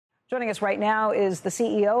Joining us right now is the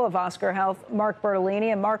CEO of Oscar Health, Mark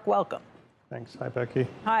Bertolini. And Mark, welcome. Thanks. Hi, Becky.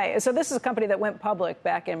 Hi. So this is a company that went public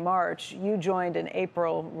back in March. You joined in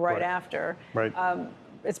April right after. Right.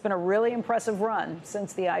 It's been a really impressive run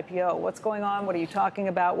since the IPO. What's going on? What are you talking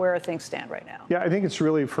about? Where are things stand right now? Yeah, I think it's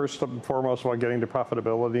really first and foremost about getting to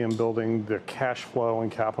profitability and building the cash flow and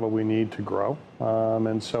capital we need to grow.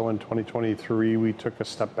 And so in 2023, we took a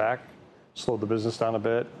step back, slowed the business down a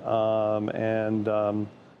bit,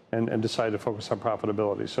 and decided to focus on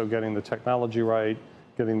profitability. So getting the technology right,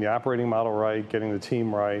 getting the operating model right, getting the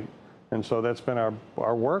team right. And so that's been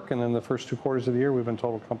our work. And in the first 2 quarters of the year, we've been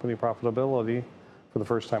total company profitability for the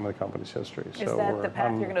first time in the company's history. Is that the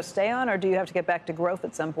path you're going to stay on, or do you have to get back to growth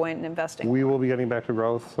at some point and investing? We will be getting back to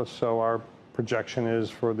growth. So our projection is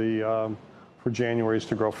for January is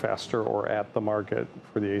to grow faster or at the market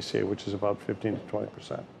for the ACA, which is about 15 to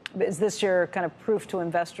 20%. Is this your kind of proof to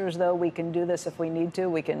investors, though? We can do this if we need to.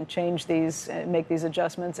 We can change these, make these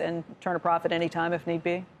adjustments, and turn a profit anytime if need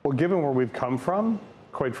be? Well, given where we've come from,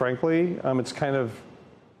 quite frankly, it's kind of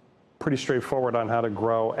pretty straightforward on how to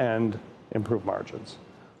grow and improve margins.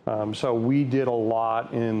 So we did a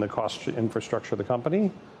lot in the cost infrastructure of the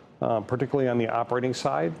company, particularly on the operating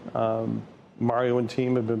side. Mario and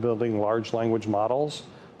team have been building large language models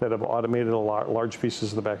that have automated large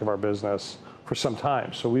pieces of the back of our business for some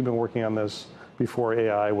time. So we've been working on this before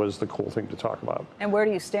AI was the cool thing to talk about. And where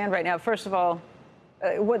do you stand right now? First of all,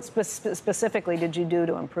 what specifically did you do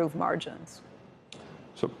to improve margins?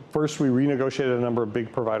 So first, we renegotiated a number of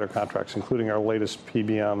big provider contracts, including our latest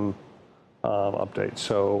PBM update.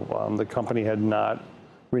 So the company had not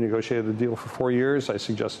renegotiated the deal for 4 years. I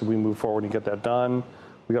suggested we move forward and get that done.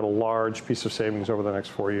 We got a large piece of savings over the next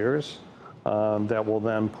 4 years that will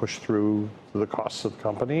then push through the costs of the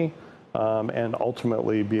company and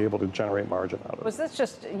ultimately be able to generate margin out of it. Was this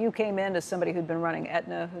just you came in as somebody who'd been running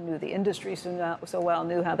Aetna, who knew the industry so well,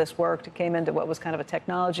 knew how this worked, came into what was kind of a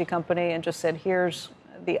technology company and just said, here's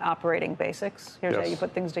the operating basics, here's how you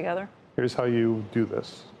put things together? Here's how you do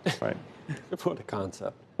this, right? What a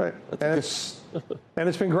concept. Right, and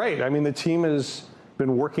it's been great. I mean, the team has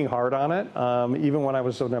been working hard on it. Even when I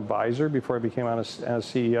was an advisor before I became as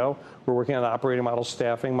CEO, we're working on operating models,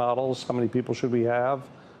 staffing models. How many people should we have?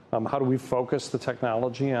 How do we focus the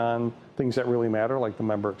technology on things that really matter, like the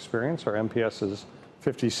member experience? Our NPS is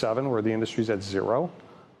 57, where the industry's at 0.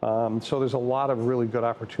 So there's a lot of really good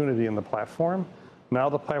opportunity in the platform. Now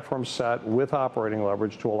the platform's set with operating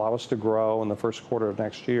leverage to allow us to grow in the first quarter of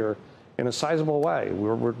next year in a sizable way.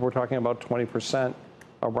 We're talking about 20%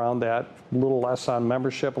 around that, a little less on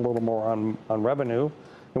membership, a little more on revenue.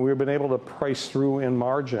 And we've been able to price through in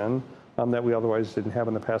margin that we otherwise didn't have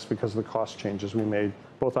in the past because of the cost changes we made,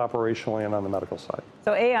 both operationally and on the medical side.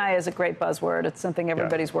 So AI is a great buzzword. It's something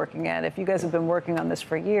everybody's working at. If you guys have been working on this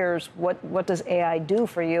for years, what does AI do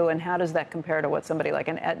for you, and how does that compare to what somebody like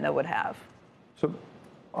an Aetna would have? So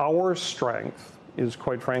our strength is,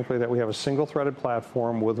 quite frankly, that we have a single-threaded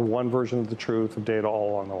platform with one version of the truth of data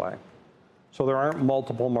all along the way. So there aren't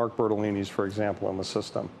multiple Mark Bertolinis, for example, in the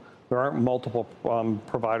system. There aren't multiple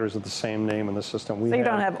providers of the same name in the system. So you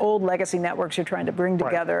don't have old legacy networks you're trying to bring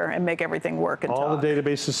together and make everything work and all the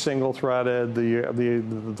database is single-threaded.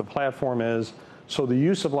 The platform is. So the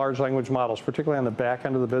use of large language models, particularly on the back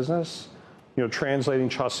end of the business, translating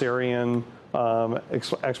Chaucerian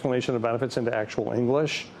explanation of benefits into actual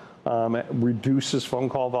English, reduces phone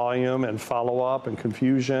call volume and follow-up and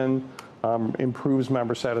confusion, improves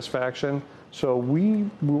member satisfaction. So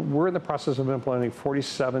we're in the process of implementing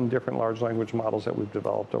 47 different large language models that we've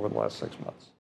developed over the last 6 months.